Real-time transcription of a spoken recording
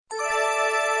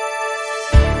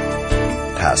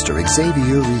Pastor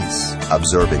Xavier Reese,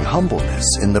 observing humbleness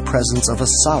in the presence of a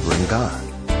sovereign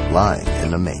God, lying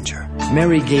in a manger.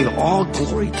 Mary gave all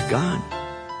glory to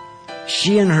God.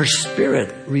 She and her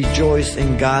spirit rejoiced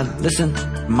in God. Listen,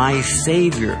 my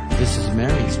Savior. This is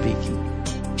Mary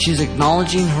speaking. She's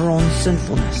acknowledging her own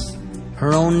sinfulness,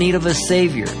 her own need of a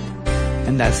Savior.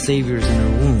 And that Savior is in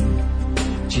her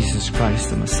womb, Jesus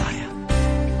Christ the Messiah.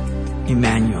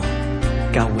 Emmanuel,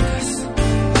 God with us.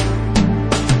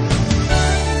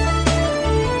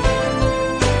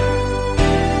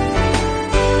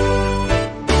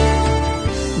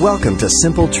 Welcome to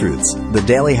Simple Truths, the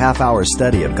daily half-hour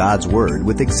study of God's Word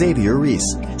with Xavier Reese,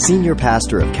 Senior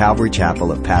Pastor of Calvary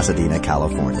Chapel of Pasadena,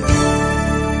 California.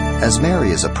 As Mary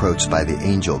is approached by the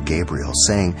angel Gabriel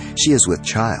saying she is with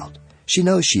child, she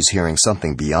knows she's hearing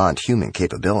something beyond human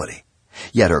capability.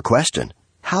 Yet her question,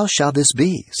 "How shall this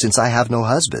be, since I have no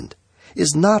husband?"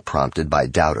 is not prompted by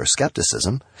doubt or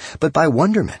skepticism, but by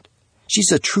wonderment.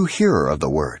 She's a true hearer of the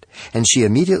Word, and she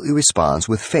immediately responds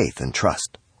with faith and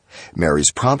trust.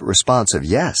 Mary's prompt response of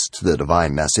yes to the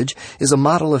divine message is a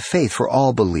model of faith for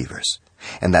all believers.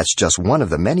 And that's just one of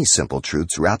the many simple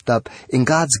truths wrapped up in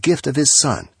God's gift of His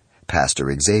Son, Pastor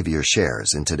Xavier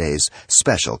shares in today's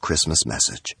special Christmas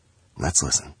message. Let's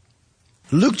listen.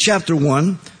 Luke chapter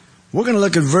 1, we're going to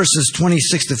look at verses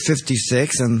 26 to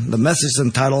 56, and the message is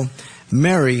entitled,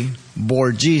 Mary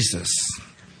Bore Jesus.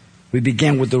 We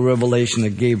began with the revelation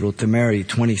of Gabriel to Mary,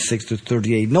 26 to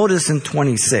 38. Notice in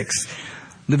 26,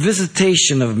 the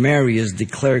visitation of Mary is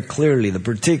declared clearly. The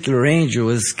particular angel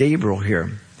is Gabriel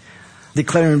here,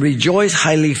 declaring, "Rejoice,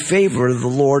 highly favored, the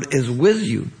Lord is with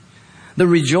you." The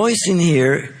rejoicing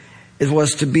here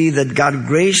was to be that God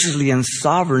graciously and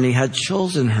sovereignly had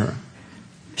chosen her.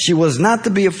 She was not to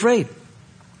be afraid,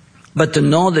 but to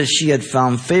know that she had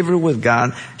found favor with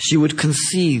God. She would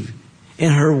conceive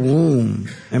in her womb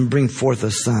and bring forth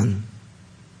a son.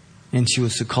 And she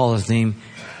was to call his name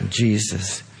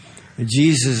Jesus.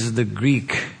 Jesus is the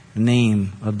Greek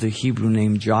name of the Hebrew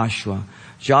name Joshua.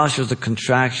 Joshua is a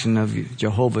contraction of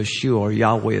Jehovah Shua, or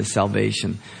Yahweh is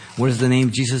salvation. What does the name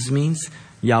Jesus means?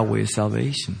 Yahweh is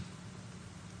salvation.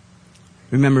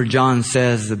 Remember, John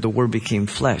says that the Word became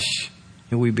flesh,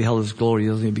 and we beheld His glory,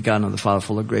 the only begotten of the Father,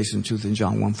 full of grace and truth, in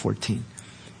John 1:14.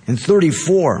 In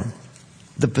 34,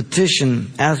 the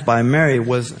petition asked by Mary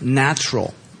was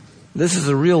natural. This is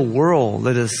a real world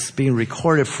that is being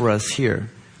recorded for us here.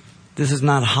 This is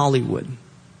not Hollywood,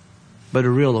 but a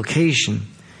real location.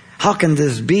 How can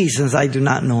this be, since I do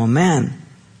not know a man?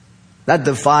 That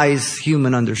defies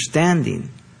human understanding.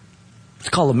 It's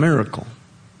called a miracle.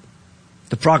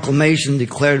 The proclamation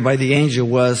declared by the angel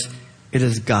was, it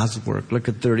is God's work. Look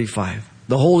at 35.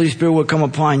 The Holy Spirit will come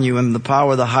upon you, and the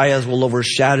power of the highest will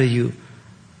overshadow you.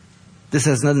 This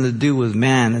has nothing to do with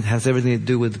man. It has everything to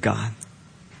do with God.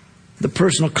 The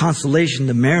personal consolation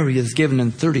to Mary is given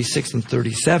in 36 and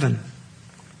 37.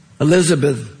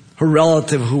 Elizabeth, her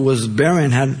relative who was barren,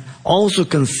 had also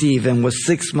conceived and was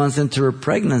 6 months into her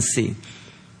pregnancy.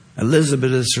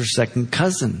 Elizabeth is her second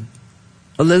cousin.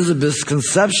 Elizabeth's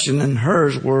conception and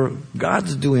hers were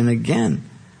God's doing again.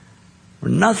 For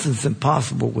nothing's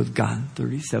impossible with God,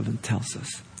 37 tells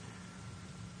us.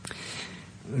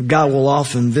 God will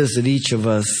often visit each of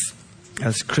us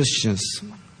as Christians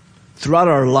throughout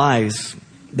our lives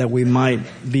that we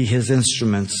might be His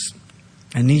instruments.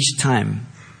 And each time,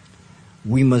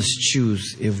 we must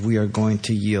choose if we are going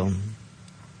to yield.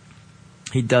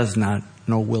 He does not,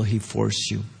 nor will He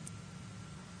force you.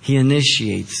 He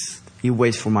initiates. He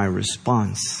waits for my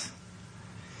response.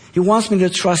 He wants me to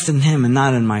trust in Him and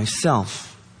not in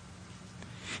myself.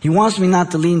 He wants me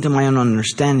not to lean to my own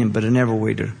understanding, but in every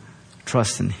way to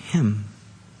trust in Him.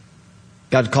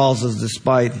 God calls us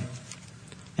despite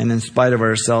and in spite of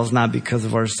ourselves, not because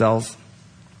of ourselves.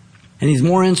 And He's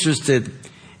more interested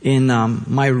in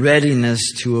my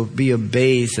readiness to be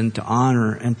obeyed and to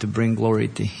honor and to bring glory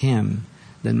to Him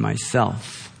than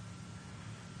myself.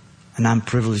 And I'm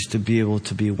privileged to be able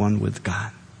to be one with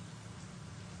God.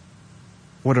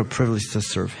 What a privilege to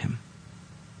serve Him.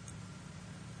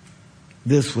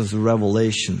 This was the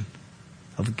revelation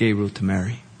of Gabriel to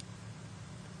Mary.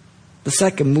 The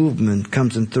second movement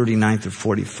comes in 39 to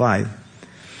 45.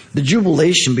 The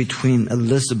jubilation between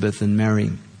Elizabeth and Mary.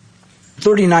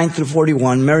 39 through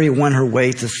 41, Mary went her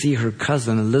way to see her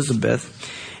cousin Elizabeth.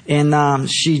 And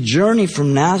she journeyed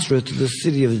from Nazareth to the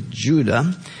city of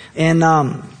Judah. And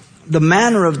the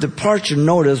manner of departure,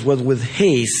 notice, was with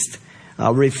haste,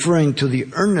 referring to the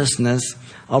earnestness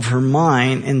of her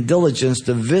mind and diligence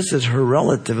to visit her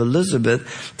relative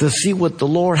Elizabeth to see what the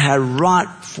Lord had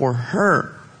wrought for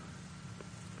her.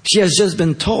 She has just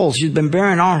been told. She's been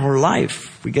bearing all her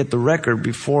life. We get the record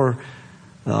before,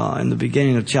 in the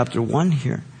beginning of chapter 1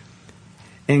 here.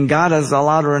 And God has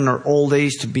allowed her in her old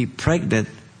age to be pregnant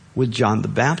with John the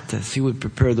Baptist. He would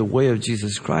prepare the way of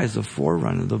Jesus Christ, the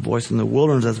forerunner, the voice in the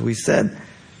wilderness, as we said.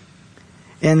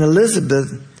 And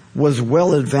Elizabeth was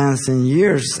well advanced in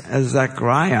years, as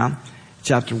Zechariah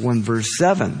chapter 1 verse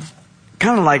 7.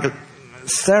 Kind of like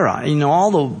Sarah. You know,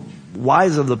 all the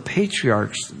wives of the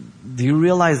patriarchs, do you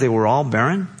realize they were all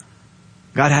barren?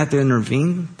 God had to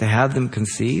intervene to have them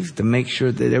conceived, to make sure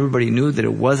that everybody knew that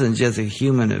it wasn't just a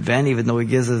human event, even though He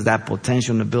gives us that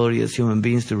potential and ability as human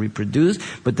beings to reproduce,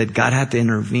 but that God had to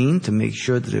intervene to make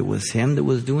sure that it was Him that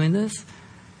was doing this.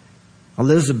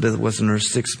 Elizabeth was in her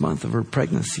 6th month of her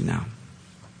pregnancy now.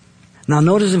 Now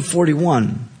notice in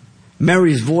 41,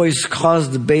 Mary's voice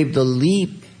caused the babe to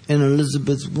leap in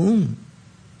Elizabeth's womb.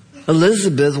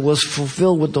 Elizabeth was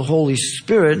fulfilled with the Holy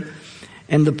Spirit,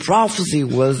 and the prophecy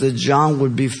was that John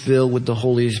would be filled with the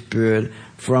Holy Spirit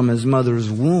from his mother's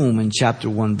womb in chapter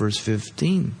 1 verse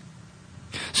 15.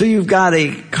 So you've got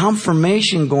a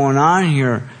confirmation going on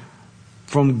here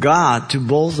from God to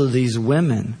both of these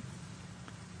women.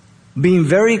 Being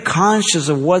very conscious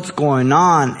of what's going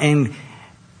on and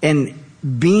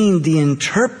being the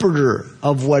interpreter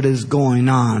of what is going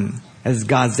on as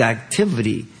God's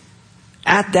activity.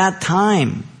 At that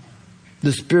time,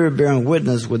 the Spirit bearing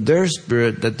witness with their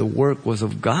spirit that the work was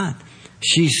of God.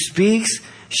 She speaks,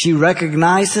 she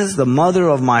recognizes the mother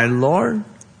of my Lord.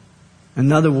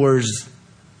 In other words,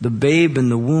 the babe in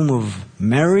the womb of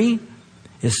Mary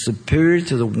is superior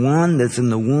to the one that's in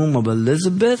the womb of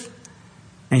Elizabeth.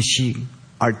 And she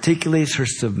articulates her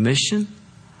submission,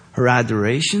 her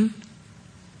adoration.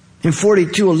 In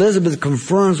 42, Elizabeth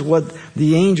confirms what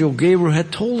the angel Gabriel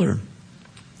had told her.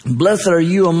 Blessed are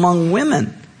you among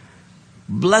women.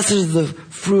 Blessed is the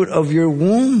fruit of your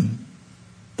womb.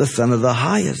 The Son of the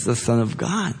Highest, the Son of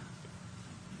God,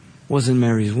 was in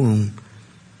Mary's womb.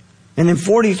 And in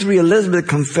 43, Elizabeth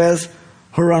confessed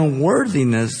her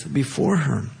unworthiness before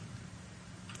her,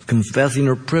 confessing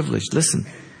her privilege. Listen,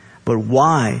 but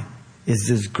why is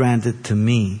this granted to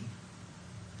me?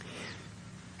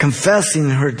 Confessing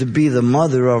her to be the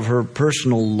mother of her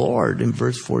personal Lord in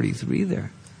verse 43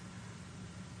 there.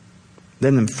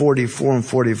 Then in 44 and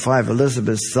 45,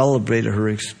 Elizabeth celebrated her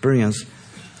experience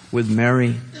with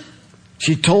Mary.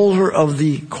 She told her of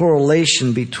the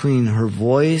correlation between her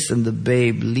voice and the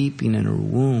babe leaping in her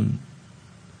womb.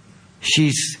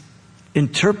 She's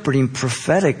interpreting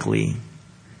prophetically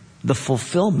the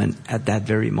fulfillment at that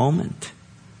very moment.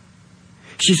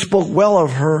 She spoke well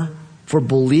of her for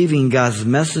believing God's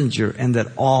messenger and that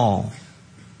all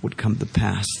would come to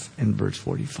pass in verse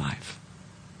 45.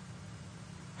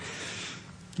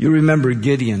 You remember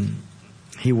Gideon.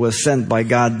 He was sent by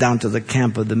God down to the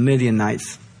camp of the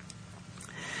Midianites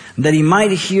that he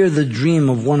might hear the dream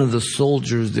of one of the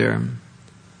soldiers there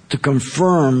to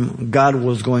confirm God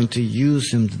was going to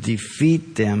use him to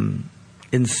defeat them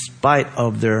in spite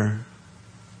of their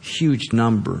huge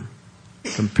number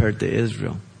compared to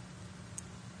Israel.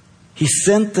 He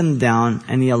sent them down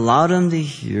and he allowed them to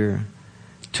hear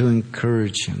to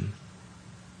encourage him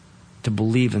to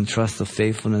believe and trust the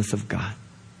faithfulness of God.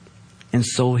 And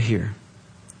so here.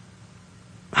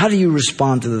 How do you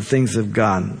respond to the things of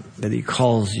God that He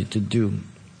calls you to do?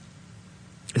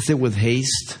 Is it with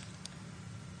haste?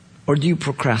 Or do you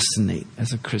procrastinate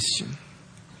as a Christian?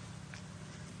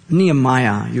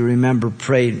 Nehemiah, you remember,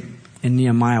 prayed in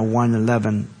Nehemiah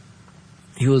 1:11.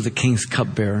 He was the king's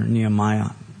cupbearer.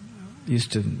 Nehemiah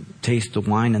used to taste the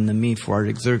wine and the meat for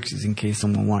Artaxerxes in case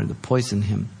someone wanted to poison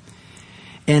him.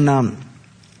 And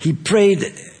he prayed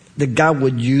that God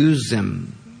would use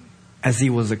him as he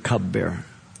was a cupbearer.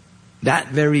 That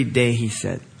very day, he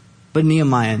said. But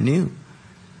Nehemiah knew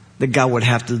that God would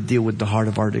have to deal with the heart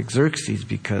of Artaxerxes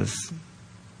because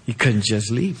he couldn't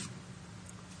just leave.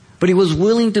 But he was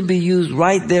willing to be used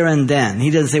right there and then.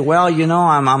 He didn't say, well, you know,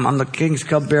 I'm the king's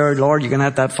cupbearer, Lord, you're going to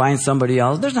have to find somebody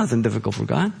else. There's nothing difficult for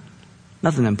God.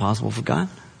 Nothing impossible for God.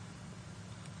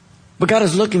 But God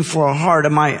is looking for a heart.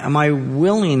 Am I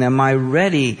willing? Am I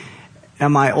ready?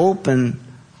 Am I open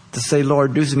to say,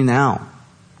 Lord, use me now?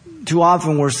 Too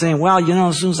often we're saying, well, you know,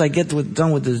 as soon as I get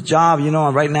done with this job, you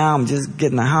know, right now I'm just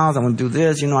getting a house, I'm going to do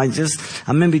this, you know,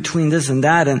 I'm in between this and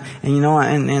that, and you know,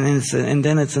 and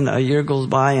then a year goes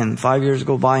by, and 5 years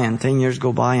go by, and 10 years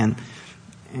go by,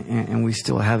 and we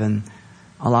still haven't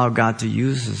allowed God to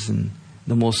use us in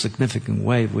the most significant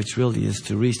way, which really is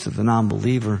to reach to the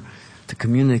non-believer, to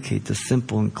communicate the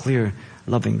simple and clear,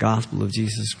 loving gospel of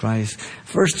Jesus Christ,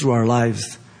 first through our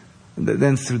lives,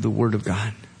 then through the Word of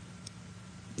God.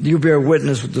 You bear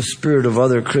witness with the spirit of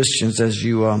other Christians as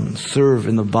you serve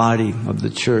in the body of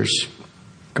the church,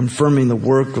 confirming the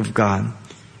work of God,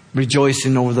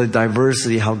 rejoicing over the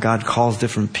diversity, how God calls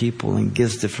different people and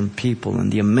gives different people,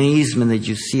 and the amazement that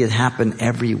you see it happen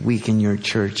every week in your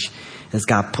church as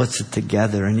God puts it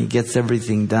together and He gets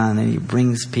everything done and He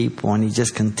brings people and He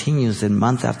just continues it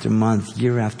month after month,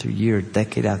 year after year,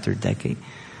 decade after decade.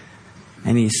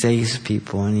 And He saves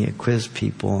people and He equips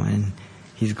people and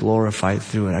He's glorified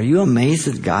through it. Are you amazed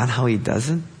at God how He does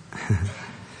it?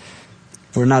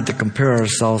 We're not to compare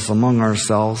ourselves among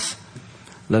ourselves,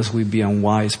 lest we be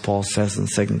unwise, Paul says in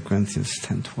 2 Corinthians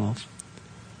 10:12.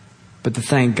 But to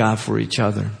thank God for each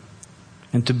other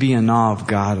and to be in awe of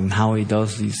God and how He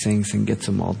does these things and gets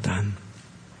them all done.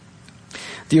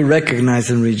 Do you recognize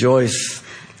and rejoice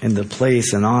in the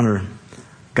place and honor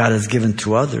God has given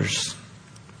to others?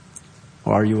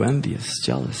 Or are you envious,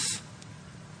 jealous?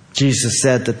 Jesus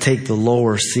said to take the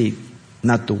lower seat,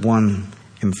 not the one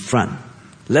in front,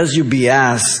 lest you be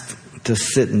asked to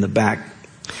sit in the back.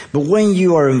 But when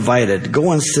you are invited,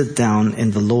 go and sit down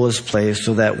in the lowest place,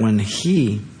 so that when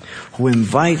He who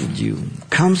invited you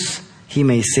comes, He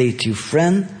may say to you,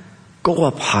 friend, go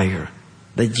up higher,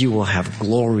 that you will have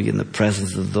glory in the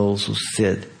presence of those who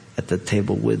sit at the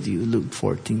table with you. Luke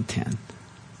 14:10.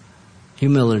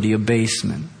 Humility,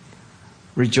 abasement,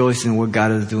 rejoicing in what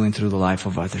God is doing through the life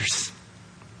of others.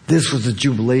 This was the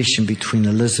jubilation between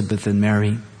Elizabeth and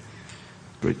Mary,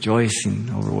 rejoicing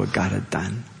over what God had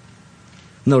done.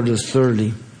 Notice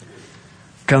thirdly,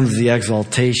 comes the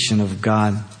exaltation of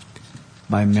God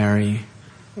by Mary.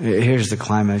 Here's the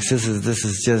climax. This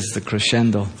is just the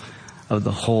crescendo of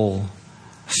the whole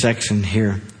section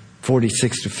here,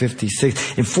 46 to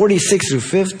 56. In 46 through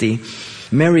 50,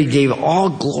 Mary gave all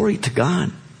glory to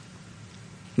God.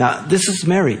 Now, this is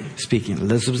Mary speaking.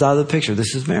 Elizabeth's out of the picture.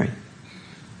 This is Mary.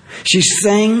 She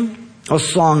sang a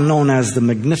song known as the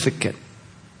Magnificat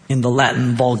in the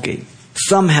Latin Vulgate.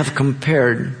 Some have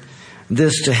compared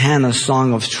this to Hannah's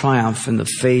song of triumph in the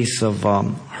face of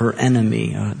her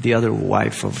enemy, the other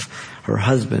wife of her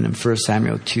husband, in 1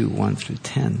 Samuel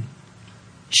 2:1-10.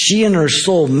 She in her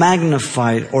soul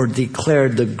magnified or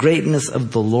declared the greatness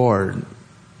of the Lord.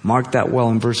 Mark that well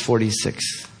in verse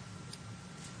 46.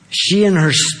 She in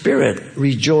her spirit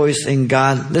rejoiced in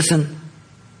God. Listen,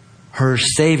 her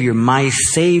Savior, my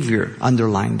Savior,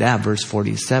 underline that, verse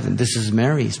 47. This is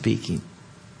Mary speaking.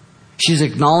 She's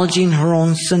acknowledging her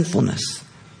own sinfulness,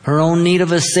 her own need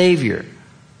of a Savior,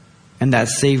 and that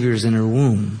Savior is in her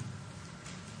womb.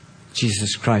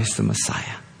 Jesus Christ, the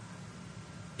Messiah.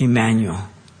 Emmanuel,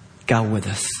 God with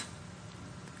us.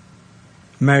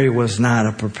 Mary was not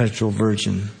a perpetual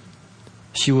virgin.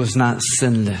 She was not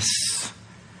sinless.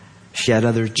 She had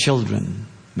other children.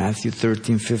 Matthew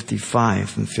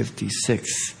 13:55 and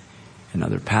 56. And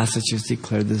other passages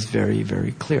declare this very,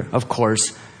 very clear. Of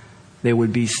course, they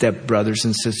would be step brothers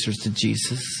and sisters to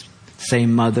Jesus.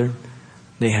 Same mother.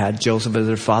 They had Joseph as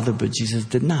their father, but Jesus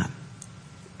did not.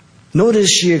 Notice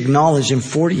she acknowledged in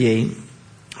 48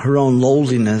 her own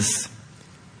lowliness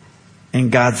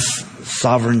and God's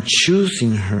sovereign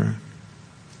choosing her,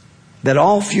 that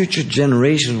all future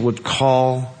generations would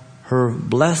call her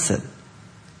blessed.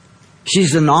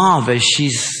 She's in awe of it.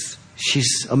 She's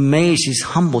amazed. She's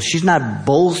humble. She's not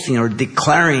boasting or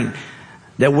declaring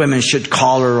that women should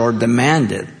call her or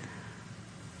demand it.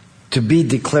 To be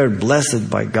declared blessed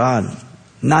by God,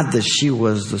 not that she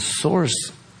was the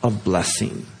source of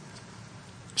blessing.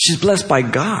 She's blessed by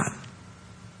God.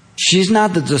 She's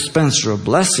not the dispenser of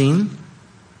blessing.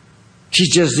 She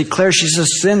just declares she's a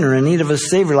sinner in need of a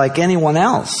Savior like anyone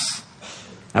else.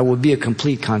 That would be a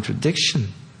complete contradiction.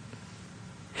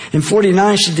 In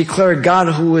 49, she declared God,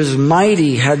 who is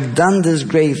mighty, had done this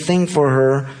great thing for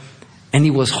her, and He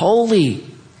was holy.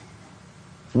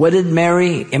 What did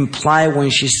Mary imply when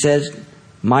she said,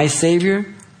 my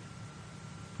Savior?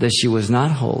 That she was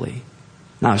not holy.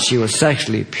 Now, she was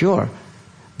sexually pure,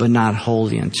 but not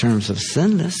holy in terms of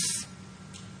sinless.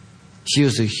 She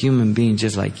was a human being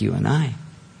just like you and I.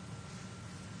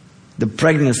 The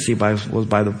pregnancy was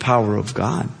by the power of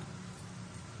God,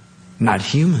 not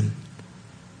human.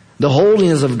 The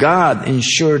holiness of God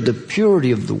ensured the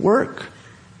purity of the work.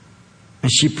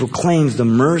 And she proclaims the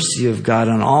mercy of God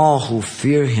on all who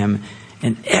fear Him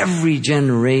in every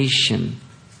generation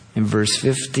in verse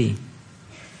 50.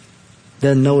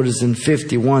 Then notice in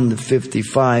 51 to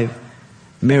 55,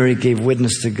 Mary gave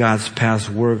witness to God's past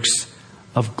works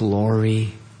of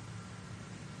glory.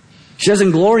 She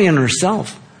doesn't glory in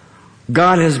herself.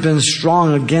 God has been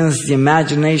strong against the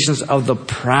imaginations of the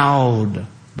proud.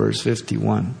 Verse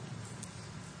 51.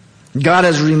 God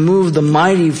has removed the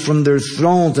mighty from their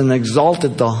thrones and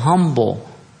exalted the humble.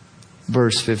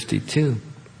 Verse 52.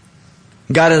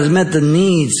 God has met the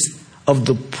needs of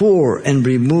the poor and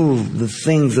removed the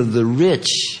things of the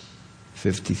rich.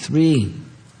 53.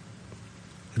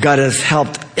 God has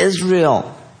helped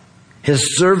Israel,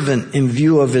 His servant, in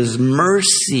view of His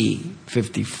mercy.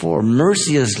 54.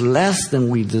 Mercy is less than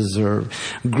we deserve.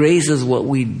 Grace is what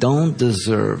we don't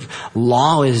deserve.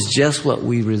 Law is just what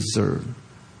we reserve.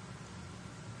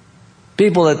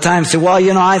 People at times say, well,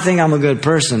 I think I'm a good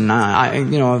person.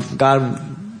 If God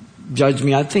judged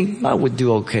me, I think I would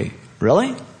do okay.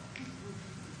 Really?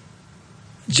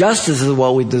 Justice is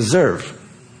what we deserve.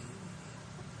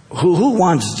 Who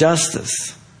wants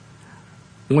justice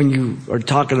when you are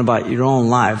talking about your own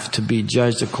life to be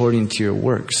judged according to your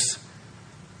works?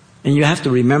 And you have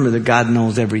to remember that God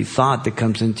knows every thought that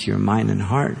comes into your mind and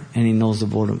heart, and He knows the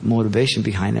motivation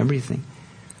behind everything.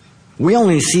 We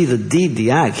only see the deed, the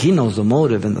act. He knows the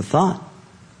motive and the thought.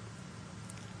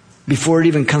 Before it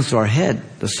even comes to our head,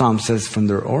 the Psalm says, from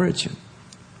their origin.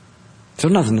 So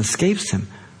nothing escapes Him.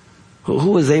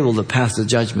 Who is able to pass the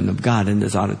judgment of God in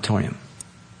this auditorium?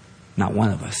 Not one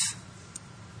of us.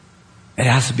 It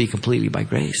has to be completely by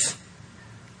grace.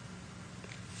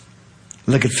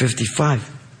 Look at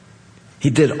 55. He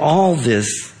did all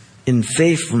this in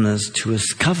faithfulness to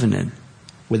His covenant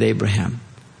with Abraham.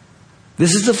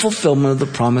 This is the fulfillment of the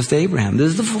promise to Abraham. This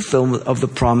is the fulfillment of the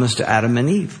promise to Adam and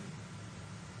Eve.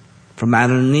 From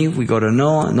Adam and Eve, we go to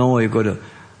Noah. Noah, we go to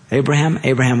Abraham.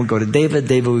 Abraham would go to David.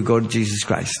 David would go to Jesus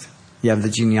Christ. You have the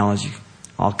genealogy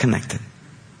all connected.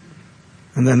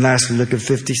 And then lastly, look at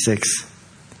 56.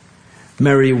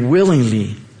 Mary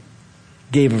willingly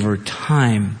gave of her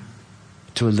time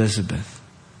to Elizabeth.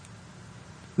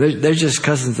 They're just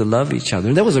cousins that love each other.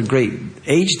 And there was a great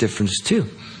age difference too.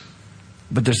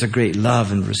 But there's a great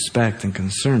love and respect and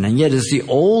concern. And yet it's the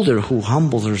older who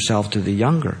humbles herself to the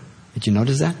younger. Did you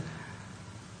notice that?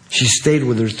 She stayed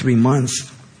with her 3 months,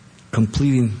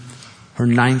 completing her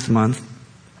 9th month.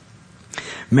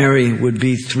 Mary would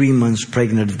be 3 months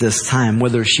pregnant at this time.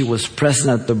 Whether she was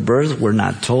present at the birth, we're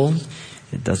not told.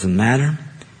 It doesn't matter.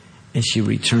 And she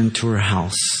returned to her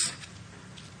house.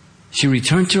 She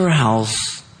returned to her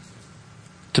house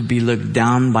to be looked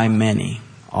down by many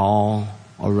all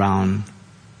around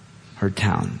her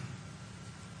town.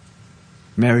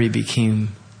 Mary became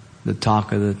the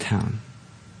talk of the town,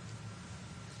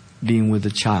 being with the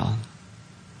child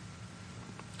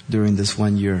during this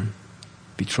 1 year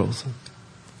betrothal.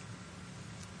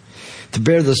 To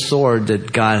bear the sword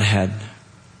that God had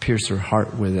pierced her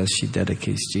heart with as she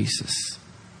dedicates Jesus.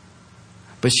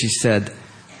 But she said,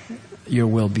 your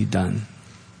will be done.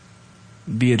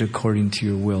 Be it according to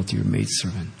your will, to your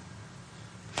maidservant.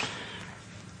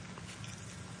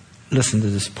 Listen to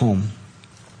this poem.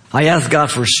 I asked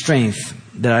God for strength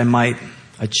that I might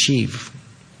achieve.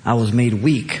 I was made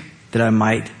weak that I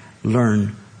might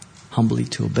learn humbly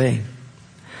to obey.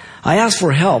 I asked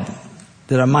for help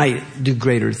that I might do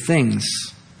greater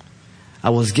things.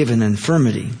 I was given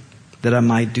infirmity that I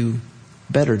might do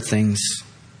better things.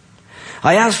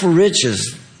 I asked for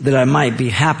riches that I might be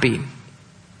happy.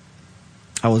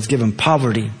 I was given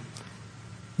poverty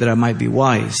that I might be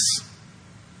wise.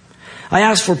 I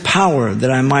asked for power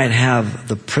that I might have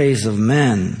the praise of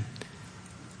men.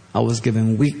 I was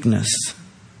given weakness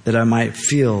that I might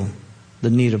feel the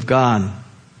need of God.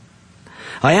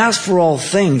 I asked for all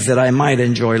things that I might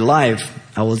enjoy life.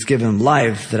 I was given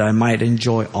life that I might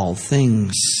enjoy all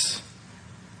things.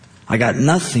 I got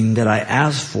nothing that I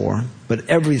asked for, but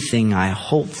everything I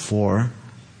hoped for.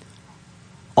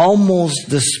 Almost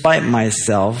despite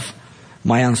myself,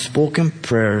 my unspoken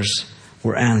prayers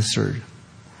were answered.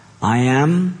 I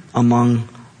am among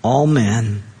all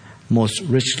men most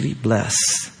richly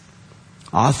blessed.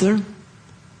 Author,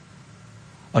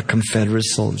 a Confederate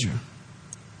soldier,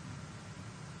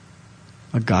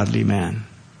 a godly man.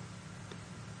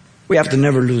 We have to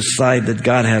never lose sight that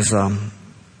God has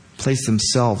placed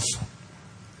Himself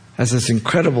as this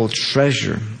incredible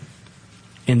treasure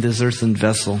in this earthen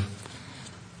vessel,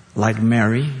 like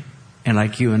Mary and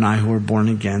like you and I who are born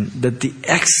again, that the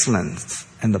excellence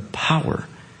and the power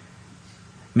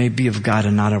may be of God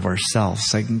and not of ourselves.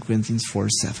 2 Corinthians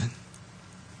 4:7.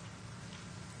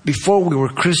 Before we were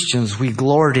Christians, we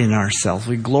gloried in ourselves.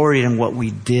 We gloried in what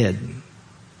we did.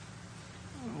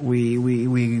 We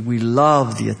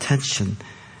loved the attention.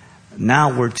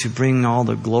 Now we're to bring all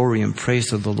the glory and praise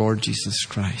to the Lord Jesus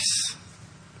Christ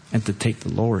and to take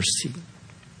the lower seat.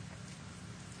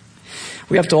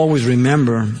 We have to always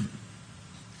remember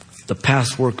the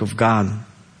past work of God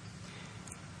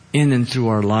in and through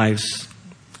our lives,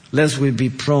 lest we be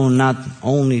prone not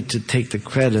only to take the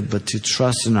credit, but to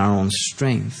trust in our own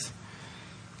strength.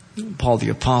 Paul the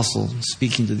Apostle,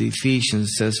 speaking to the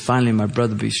Ephesians, says, finally, my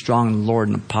brother, be strong in the Lord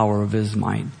and the power of His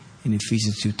might, in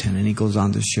Ephesians 2:10. And he goes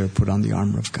on to share, put on the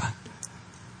armor of God.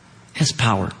 His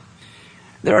power.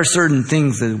 There are certain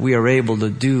things that we are able to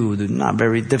do, they're not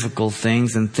very difficult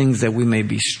things, and things that we may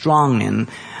be strong in,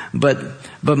 but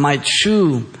my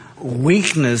true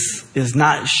weakness is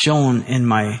not shown in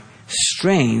my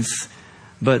strengths,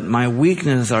 but my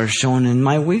weaknesses are shown in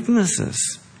my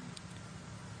weaknesses.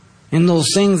 In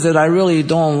those things that I really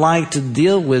don't like to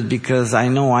deal with because I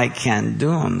know I can't do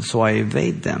them, so I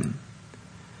evade them.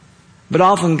 But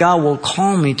often God will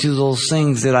call me to those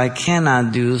things that I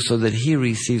cannot do so that He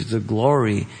receives the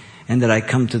glory, and that I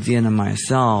come to the end of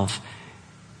myself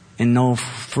and know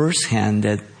firsthand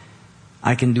that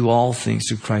I can do all things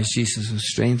through Christ Jesus who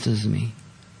strengthens me.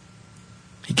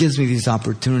 He gives me these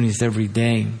opportunities every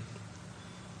day.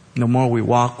 The more we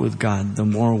walk with God, the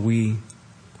more we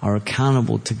are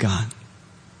accountable to God.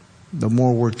 The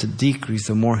more we're to decrease,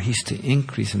 the more He's to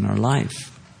increase in our life.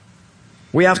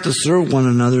 We have to serve one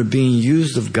another, being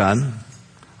used of God,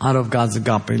 out of God's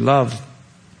agape love,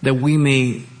 that we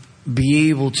may be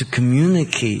able to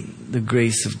communicate the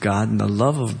grace of God and the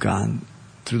love of God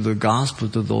through the gospel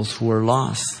to those who are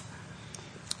lost.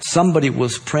 Somebody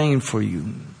was praying for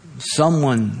you.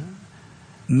 Someone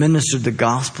ministered the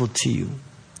gospel to you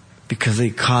because they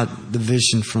caught the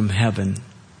vision from heaven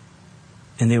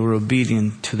and they were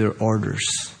obedient to their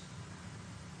orders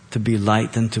to be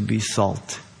light and to be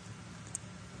salt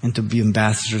and to be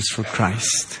ambassadors for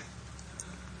Christ.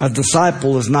 A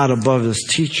disciple is not above his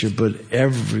teacher, but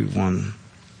everyone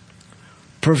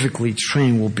perfectly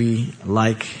trained will be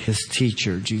like his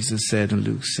teacher, Jesus said in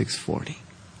Luke 6:40.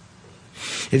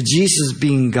 If Jesus,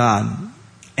 being God,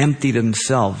 emptied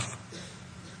Himself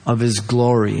of His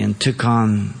glory and took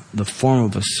on the form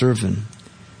of a servant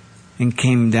and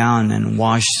came down and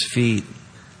washed feet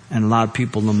and allowed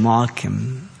people to mock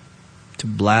Him, to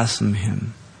blaspheme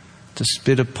Him, to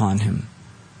spit upon Him,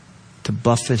 to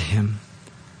buffet Him,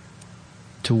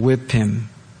 to whip Him,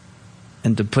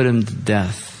 and to put Him to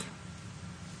death,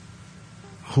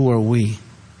 who are we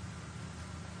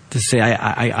to say,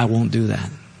 I won't do that?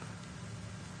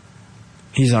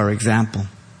 He's our example.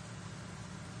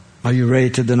 Are you ready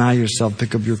to deny yourself,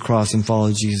 pick up your cross, and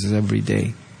follow Jesus every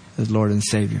day as Lord and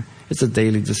Savior? It's a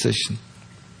daily decision.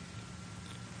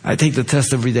 I take the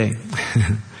test every day.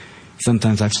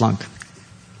 Sometimes I flunk.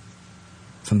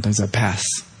 Sometimes I pass.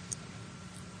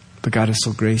 But God is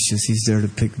so gracious. He's there to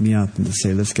pick me up and to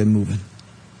say, let's get moving.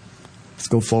 Let's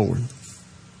go forward.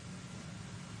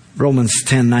 Romans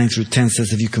 10:9-10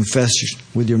 says, if you confess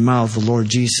with your mouth the Lord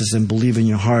Jesus and believe in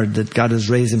your heart that God has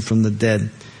raised Him from the dead,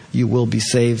 you will be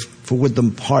saved. For with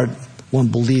the heart one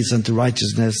believes unto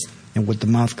righteousness, and with the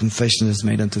mouth confession is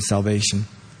made unto salvation.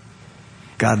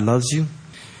 God loves you,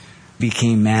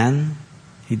 became man,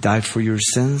 He died for your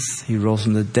sins, He rose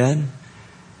from the dead,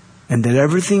 and that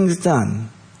everything's done,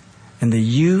 and that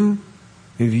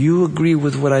if you agree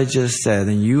with what I just said,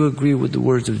 and you agree with the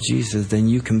words of Jesus, then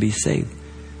you can be saved.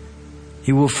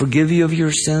 He will forgive you of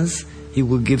your sins. He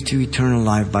will give to you eternal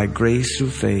life by grace through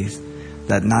faith,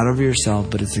 that not of yourself,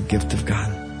 but it's a gift of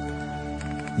God.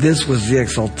 This was the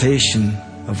exaltation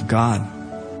of God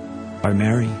by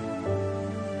Mary.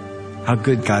 How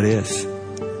good God is.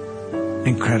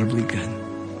 Incredibly good.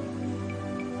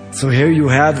 So here you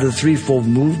have the threefold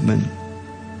movement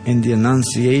in the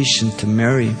Annunciation to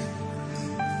Mary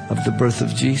of the birth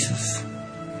of Jesus.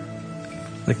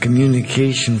 The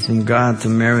communication from God to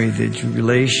Mary, the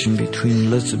jubilation between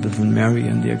Elizabeth and Mary,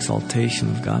 and the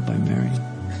exaltation of God by Mary.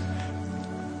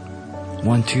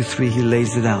 1, 2, 3, He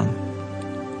lays it out.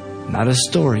 Not a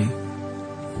story,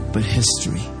 but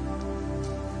history.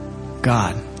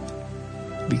 God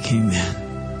became man.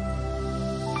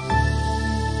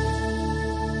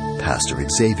 Pastor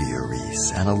Xavier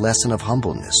Reese, and a lesson of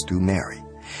humbleness through Mary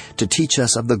to teach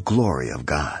us of the glory of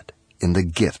God in the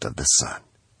gift of the Son.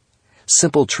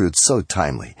 Simple truths so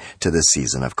timely to this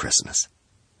season of Christmas.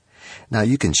 Now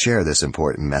you can share this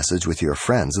important message with your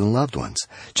friends and loved ones.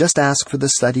 Just ask for the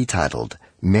study titled,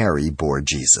 Mary Bore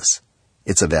Jesus.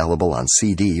 It's available on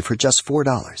CD for just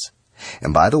 $4.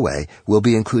 And by the way, we'll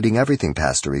be including everything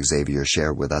Pastor Xavier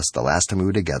shared with us the last time we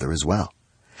were together as well.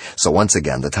 So once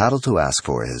again, the title to ask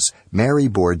for is Mary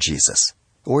Bore Jesus,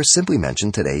 or simply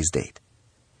mention today's date.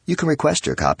 You can request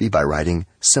your copy by writing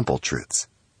Simple Truths,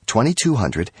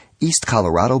 2200 East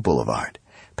Colorado Boulevard,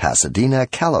 Pasadena,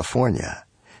 California,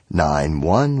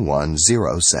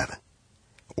 91107.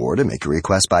 Or to make a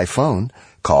request by phone,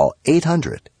 call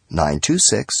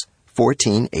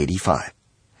 800-926-1485.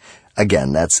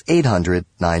 Again, that's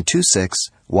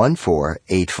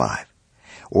 800-926-1485.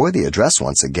 Or the address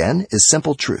once again is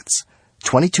Simple Truths,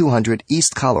 2200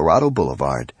 East Colorado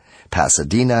Boulevard,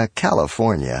 Pasadena,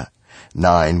 California,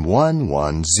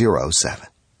 91107.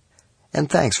 And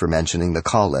thanks for mentioning the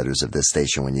call letters of this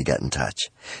station when you get in touch.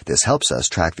 This helps us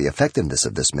track the effectiveness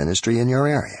of this ministry in your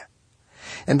area.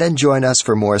 And then join us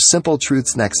for more Simple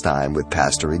Truths next time with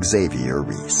Pastor Xavier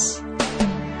Reese.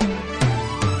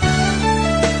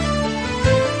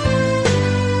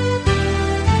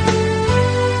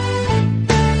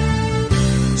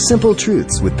 Simple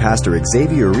Truths with Pastor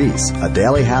Xavier Reese, a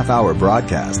daily half-hour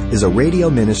broadcast, is a radio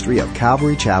ministry of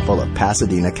Calvary Chapel of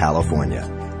Pasadena, California.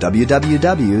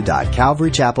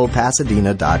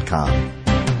 www.calvarychapelpasadena.com.